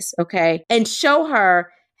place, okay? And show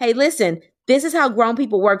her, hey, listen, this is how grown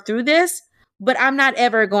people work through this, but I'm not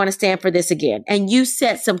ever going to stand for this again. And you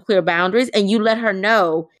set some clear boundaries and you let her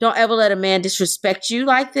know, don't ever let a man disrespect you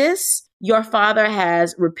like this. Your father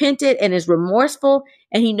has repented and is remorseful,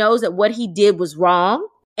 and he knows that what he did was wrong.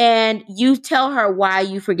 And you tell her why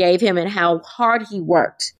you forgave him and how hard he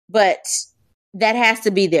worked. But that has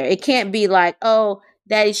to be there. It can't be like, oh,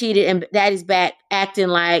 daddy cheated and daddy's back acting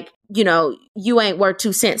like, you ain't worth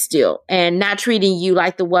 2 cents still and not treating you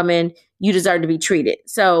like the woman you deserve to be treated.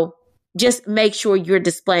 So just make sure you're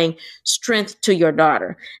displaying strength to your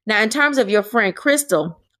daughter. Now, in terms of your friend,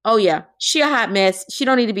 Crystal, oh yeah, she a hot mess. She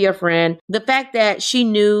don't need to be your friend. The fact that she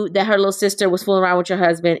knew that her little sister was fooling around with your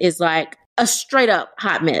husband is like a straight up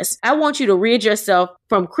hot mess. I want you to rid yourself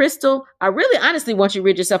from Crystal. I really honestly want you to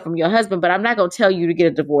rid yourself from your husband, but I'm not going to tell you to get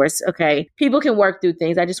a divorce. Okay. People can work through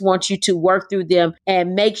things. I just want you to work through them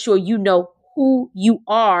and make sure you know who you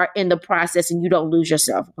are in the process and you don't lose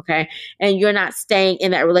yourself. Okay. And you're not staying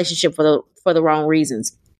in that relationship for the wrong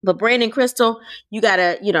reasons. But Brandon, Crystal, you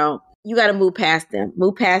gotta move past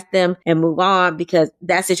them and move on, because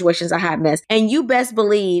that situation is a hot mess. And you best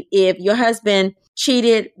believe if your husband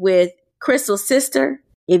cheated with Crystal's sister,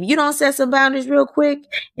 if you don't set some boundaries real quick,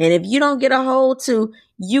 and if you don't get a hold to,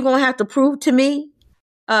 you're going to have to prove to me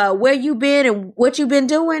where you've been and what you've been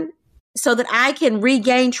doing so that I can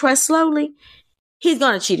regain trust slowly, he's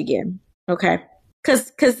going to cheat again. Okay.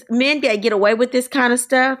 Because men that get away with this kind of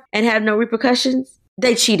stuff and have no repercussions,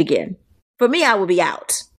 they cheat again. For me, I will be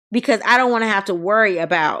out because I don't want to have to worry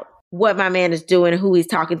about what my man is doing, who he's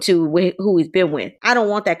talking to, who he's been with. I don't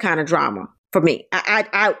want that kind of drama. For me,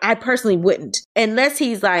 I personally wouldn't, unless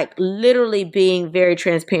he's like literally being very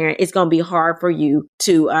transparent. It's going to be hard for you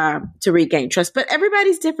to regain trust. But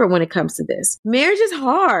everybody's different when it comes to this. Marriage is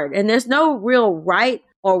hard, and there's no real right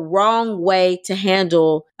or wrong way to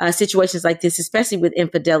handle situations like this, especially with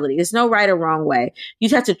infidelity. There's no right or wrong way. You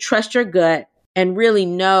just have to trust your gut and really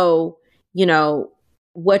know,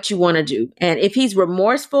 what you want to do. And if he's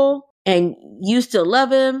remorseful and you still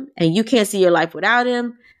love him and you can't see your life without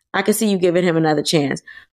him, I can see you giving him another chance.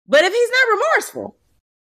 But if he's not remorseful,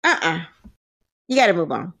 you got to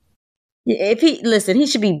move on. He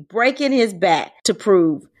should be breaking his back to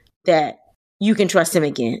prove that you can trust him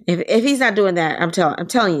again. If he's not doing that, I'm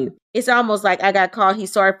telling you, it's almost like I got called.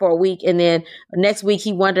 He's sorry for a week, and then next week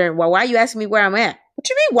he wondering, well, why are you asking me where I'm at? What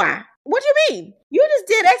you mean, why? What do you mean? You just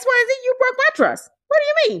did X, Y, and Z. You broke my trust. What do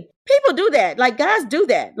you mean? People do that. Like, guys do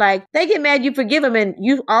that. Like, they get mad, you forgive them, and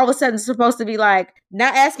you all of a sudden supposed to be like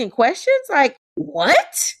not asking questions. Like,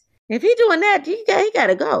 what? If he doing that, he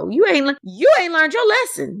gotta go. You ain't learned your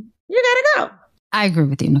lesson. You gotta go. I agree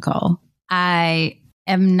with you, Nicole. I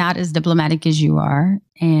am not as diplomatic as you are,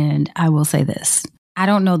 and I will say this. I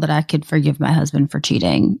don't know that I could forgive my husband for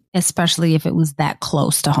cheating, especially if it was that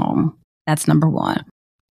close to home. That's number one.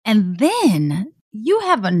 And then you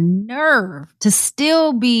have a nerve to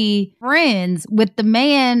still be friends with the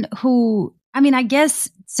man who, I guess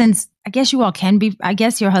you all can be, I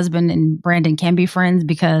guess your husband and Brandon can be friends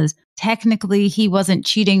because technically he wasn't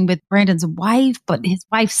cheating with Brandon's wife, but his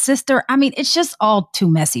wife's sister. It's just all too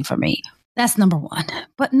messy for me. That's number one.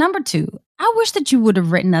 But number two, I wish that you would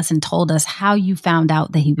have written us and told us how you found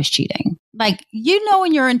out that he was cheating. Like,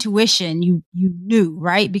 in your intuition, you knew,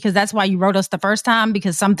 right? Because that's why you wrote us the first time,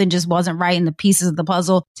 because something just wasn't right in the pieces of the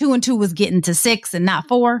puzzle. 2 and 2 was getting to 6 and not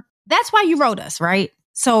 4. That's why you wrote us, right?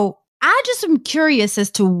 So I just am curious as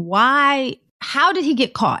to how did he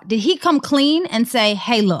get caught? Did he come clean and say,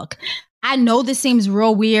 hey, look, I know this seems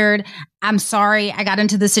real weird. I'm sorry. I got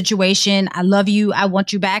into this situation. I love you. I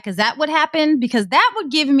want you back. Is that what happened? Because that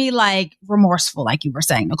would give me remorseful, like you were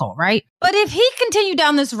saying, Nicole, right? But if he continued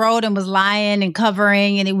down this road and was lying and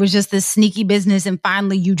covering and it was just this sneaky business and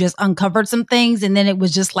finally you just uncovered some things and then it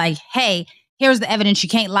was just like, hey, here's the evidence. You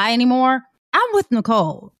can't lie anymore. I'm with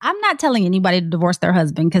Nicole. I'm not telling anybody to divorce their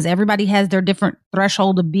husband because everybody has their different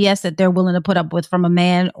threshold of BS that they're willing to put up with from a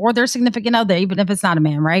man or their significant other, even if it's not a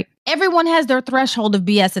man, right? Everyone has their threshold of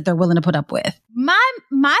BS that they're willing to put up with. My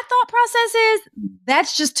thought process is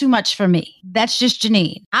that's just too much for me. That's just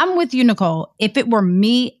Janine. I'm with you, Nicole. If it were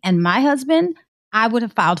me and my husband, I would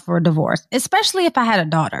have filed for a divorce, especially if I had a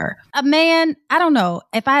daughter. A man, I don't know.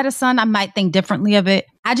 If I had a son, I might think differently of it.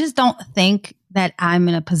 I just don't think that I'm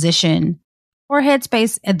in a position or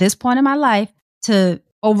headspace at this point in my life to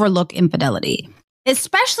overlook infidelity,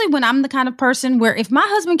 especially when I'm the kind of person where if my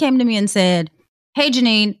husband came to me and said, hey,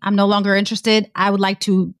 Janine, I'm no longer interested. I would like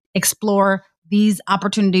to explore these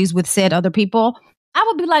opportunities with said other people. I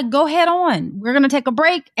would be like, go head on. We're going to take a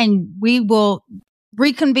break and we will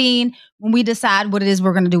reconvene when we decide what it is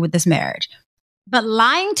we're going to do with this marriage. But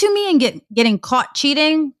lying to me and getting caught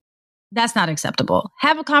cheating, that's not acceptable.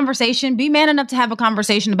 Have a conversation. Be man enough to have a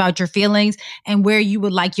conversation about your feelings and where you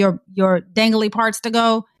would like your dangly parts to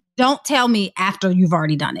go. Don't tell me after you've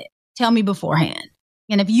already done it. Tell me beforehand.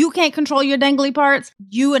 And if you can't control your dangly parts,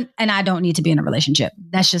 you and I don't need to be in a relationship.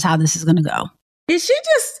 That's just how this is going to go. Did she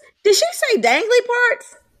say dangly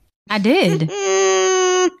parts? I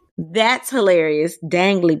did. That's hilarious.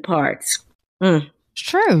 Dangly parts. It's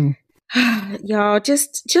true. Y'all,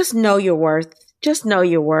 just know your worth. Just know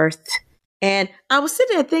your worth. And I was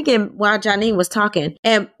sitting there thinking while Janine was talking,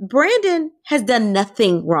 and Brandon has done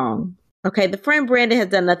nothing wrong. Okay, the friend Brandon has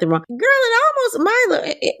done nothing wrong. Girl, it almost,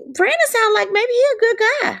 Myla, Brandon sounds like maybe he a good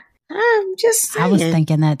guy. I'm just saying. I was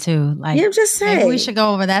thinking that too. Like, yeah, I'm just saying. Maybe we should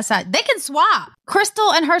go over that side. They can swap.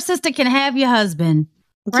 Crystal and her sister can have your husband.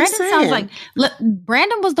 Brandon sounds like, look,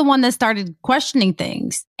 Brandon was the one that started questioning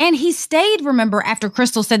things. And he stayed, remember, after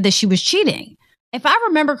Crystal said that she was cheating. If I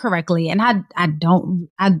remember correctly, and I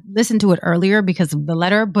listened to it earlier because of the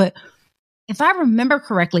letter, but if I remember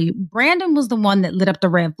correctly, Brandon was the one that lit up the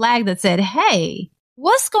red flag that said, hey,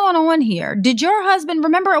 what's going on here? Did your husband,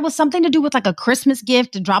 remember it was something to do with like a Christmas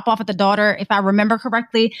gift to drop off at the daughter, if I remember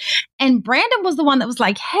correctly. And Brandon was the one that was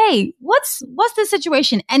like, hey, what's the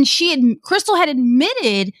situation? And Crystal had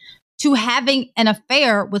admitted to having an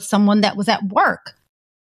affair with someone that was at work.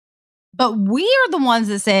 But we are the ones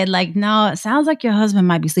that said, like, no, it sounds like your husband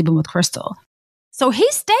might be sleeping with Crystal. So he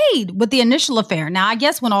stayed with the initial affair. Now, I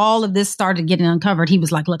guess when all of this started getting uncovered, he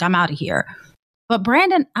was like, look, I'm out of here. But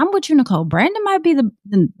Brandon, I'm with you, Nicole. Brandon might be the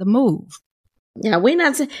move. Yeah, we're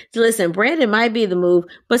not saying, listen, Brandon might be the move,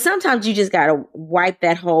 but sometimes you just got to wipe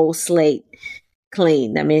that whole slate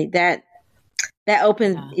clean. I mean, that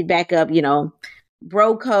opens it back up,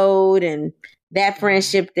 bro code and that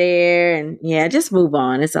friendship there. And yeah, just move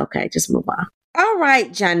on. It's okay. Just move on. All right,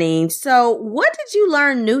 Janine. So what did you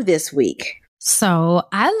learn new this week? So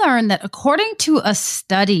I learned that according to a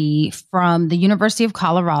study from the University of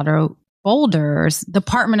Colorado, Boulder's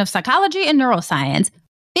Department of Psychology and Neuroscience,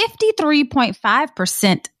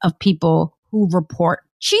 53.5% of people who report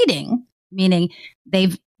cheating, meaning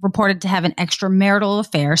they've reported to have an extramarital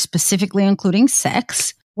affair, specifically including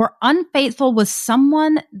sex, were unfaithful with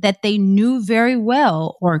someone that they knew very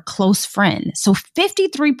well or a close friend. So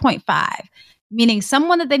 53.5, meaning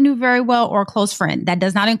someone that they knew very well or a close friend. That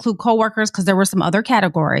does not include coworkers because there were some other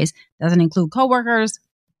categories. Doesn't include coworkers,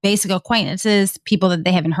 basic acquaintances, people that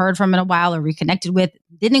they haven't heard from in a while or reconnected with.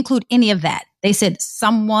 Didn't include any of that. They said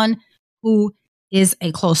someone who is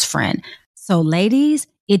a close friend. So ladies,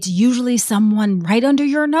 it's usually someone right under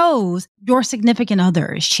your nose your significant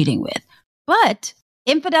other is cheating with. But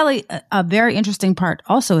infidelity, a very interesting part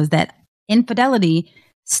also is that infidelity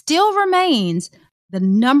still remains the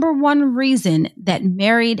number one reason that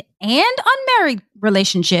married and unmarried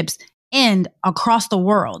relationships end across the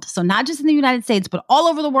world. So not just in the United States, but all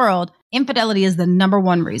over the world, infidelity is the number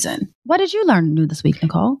one reason. What did you learn new this week,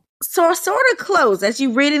 Nicole? So sort of close. As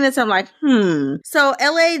you reading this, I'm like, So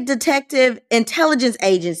LA Detective Intelligence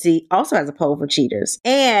Agency also has a poll for cheaters.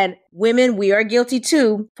 And women, we are guilty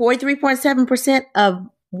too. 43.7% of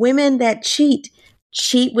women that cheat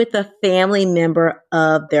with a family member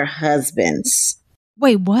of their husbands.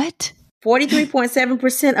 Wait, what?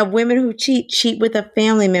 43.7% of women who cheat with a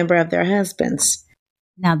family member of their husbands.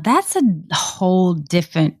 Now that's a whole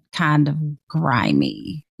different kind of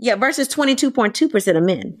grimy. Yeah, versus 22.2% of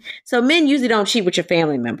men. So men usually don't cheat with your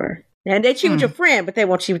family member. And they cheat with your friend, but they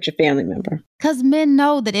won't cheat with your family member. Because men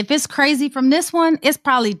know that if it's crazy from this one, it's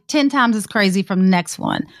probably 10 times as crazy from the next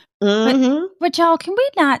one. Mm-hmm. But y'all, can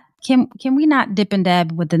we not dip and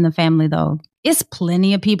dab within the family though? It's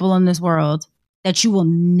plenty of people in this world that you will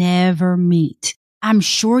never meet. I'm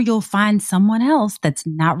sure you'll find someone else that's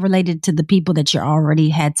not related to the people that you already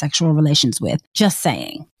had sexual relations with. Just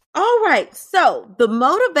saying. All right. So the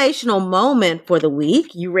motivational moment for the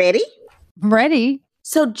week. You ready? Ready.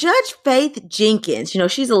 So Judge Faith Jenkins,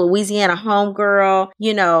 she's a Louisiana homegirl,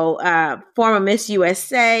 former Miss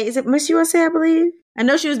USA. Is it Miss USA, I believe? I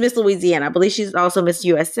know she was Miss Louisiana. I believe she's also Miss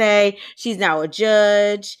USA. She's now a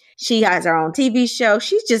judge. She has her own TV show.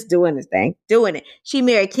 She's just doing this thing, doing it. She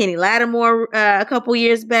married Kenny Lattimore a couple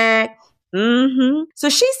years back. So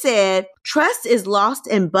she said, trust is lost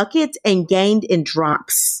in buckets and gained in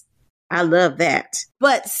drops. I love that.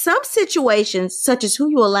 But some situations, such as who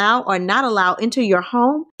you allow or not allow into your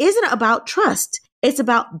home, isn't about trust. It's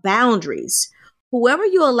about boundaries. Whoever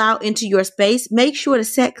you allow into your space, make sure to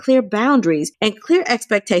set clear boundaries and clear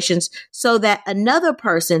expectations so that another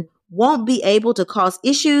person won't be able to cause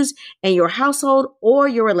issues in your household or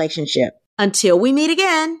your relationship. Until we meet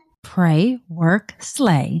again. Pray, work,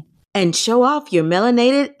 slay. And show off your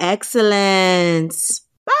melanated excellence.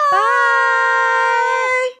 Bye.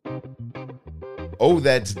 Oh,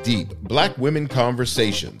 That's Deep, Black Women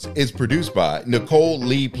Conversations is produced by Nicole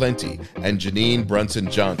Lee Plenty and Janine Brunson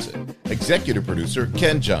Johnson. Executive producer,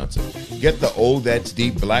 Ken Johnson. Get the Oh, That's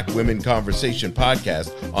Deep, Black Women Conversation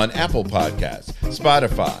podcast on Apple Podcasts,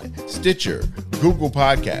 Spotify, Stitcher, Google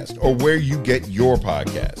Podcasts, or where you get your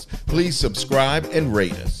podcasts. Please subscribe and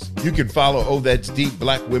rate us. You can follow Oh, That's Deep,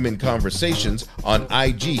 Black Women Conversations on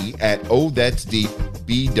IG at Oh, That's Deep,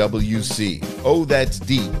 BWC. Oh, That's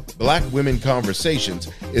Deep, Black Women Conversations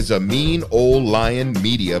is a Mean Old Lion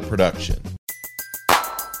media production.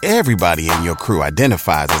 Everybody in your crew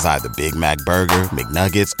identifies as either Big Mac Burger,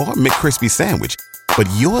 McNuggets, or McCrispy Sandwich. But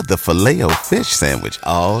you're the Filet-O-Fish Sandwich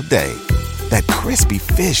all day. That crispy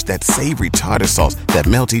fish, that savory tartar sauce, that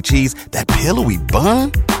melty cheese, that pillowy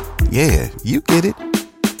bun. Yeah, you get it.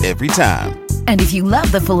 Every time. And if you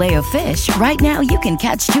love the Filet-O-Fish, right now you can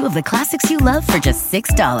catch two of the classics you love for just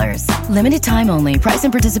 $6. Limited time only. Price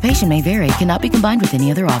and participation may vary. Cannot be combined with any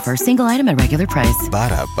other offer. Single item at regular price.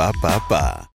 Ba-da-ba-ba-ba.